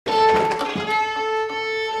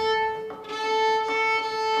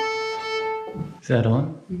Is that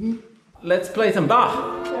on? Mm-hmm. Let's play some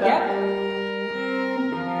Bach. Yeah.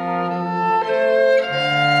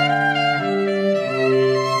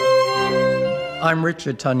 I'm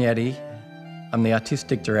Richard Tognetti. I'm the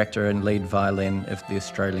Artistic Director and Lead Violin of the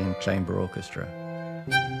Australian Chamber Orchestra.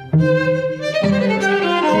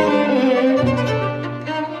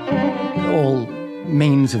 All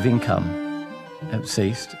means of income have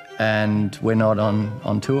ceased, and we're not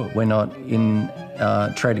on tour. We're not in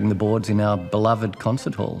trading the boards in our beloved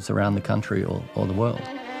concert halls around the country or the world.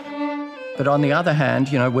 But on the other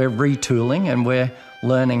hand, you know, we're retooling and we're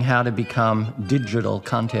learning how to become digital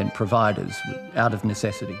content providers out of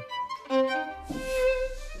necessity.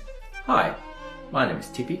 Hi, my name is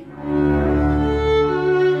Tippy,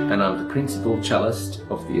 and I'm the principal cellist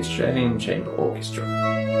of the Australian Chamber Orchestra.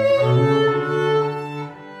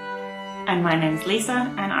 And my name's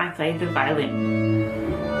Lisa, and I play the violin.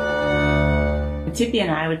 Tippy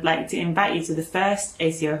and I would like to invite you to the first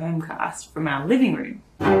ACO Homecast from our living room.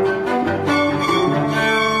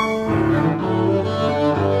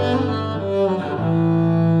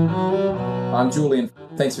 I'm Julian.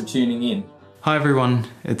 Thanks for tuning in. Hi everyone,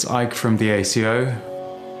 it's Ike from the ACO.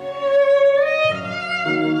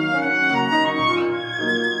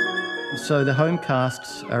 So the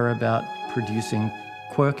homecasts are about producing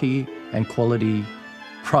quirky and quality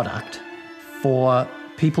product for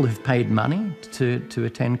people who've paid money to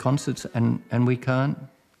attend concerts, and we can't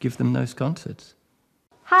give them those concerts.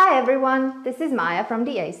 Hi everyone, this is Maya from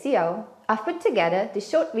the ACO. I've put together this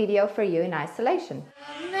short video for you in isolation.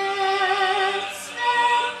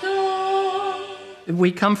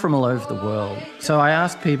 We come from all over the world, so I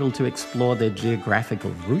asked people to explore their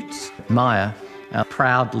geographical roots. Maya, our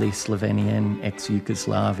proudly Slovenian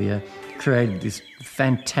ex-Yugoslavia, created this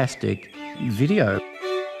fantastic video.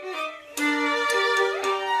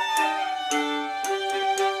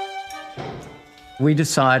 We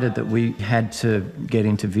decided that we had to get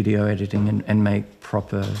into video editing and make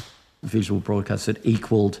proper visual broadcasts that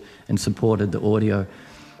equaled and supported the audio.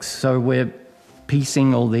 So we're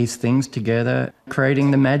piecing all these things together,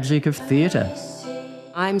 creating the magic of theatre.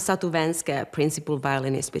 I'm Satu Venska, principal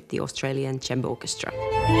violinist with the Australian Chamber Orchestra.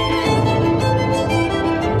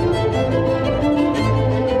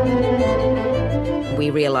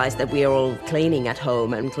 We realized that we are all cleaning at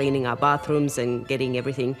home and cleaning our bathrooms and getting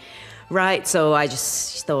everything right, so I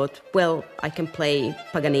just thought, well, I can play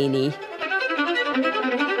Paganini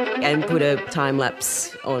and put a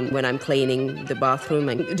time-lapse on when I'm cleaning the bathroom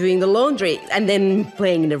and doing the laundry, and then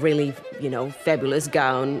playing in a really, fabulous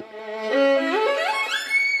gown.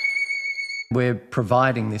 We're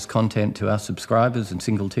providing this content to our subscribers and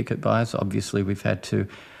single ticket buyers. Obviously, we've had to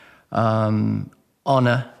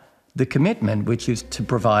honour the commitment, which is to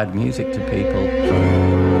provide music to people.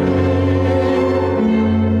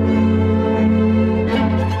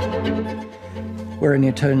 We're in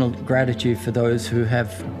eternal gratitude for those who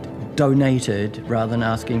have donated rather than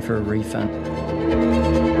asking for a refund.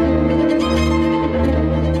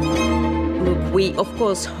 Look, we of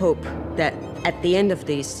course hope that at the end of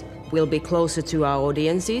this we'll be closer to our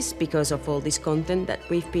audiences because of all this content that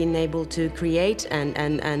we've been able to create,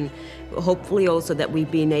 and hopefully also that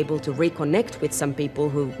we've been able to reconnect with some people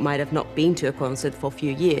who might have not been to a concert for a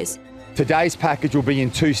few years. Today's package will be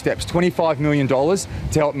in two steps: $25 million to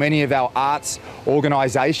help many of our arts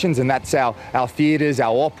organisations, and that's our theatres,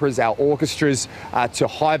 our operas, our orchestras, to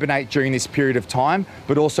hibernate during this period of time,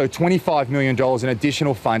 but also $25 million in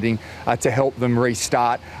additional funding to help them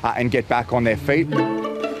restart and get back on their feet.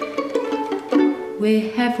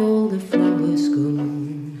 Where have all the flowers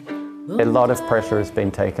gone? A lot of pressure has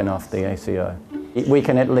been taken off the ACO. We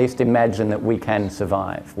can at least imagine that we can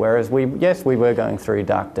survive, whereas we were going through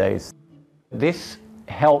dark days. This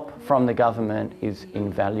help from the government is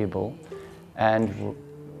invaluable, and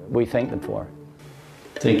we thank them for it.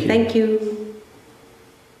 Thank you. Thank you.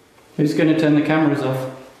 Who's going to turn the cameras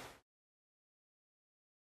off?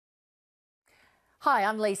 Hi,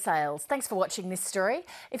 I'm Lee Sales. Thanks for watching this story.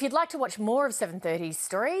 If you'd like to watch more of 730's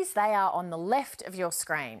stories, they are on the left of your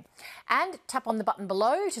screen. And tap on the button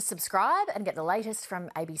below to subscribe and get the latest from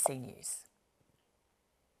ABC News.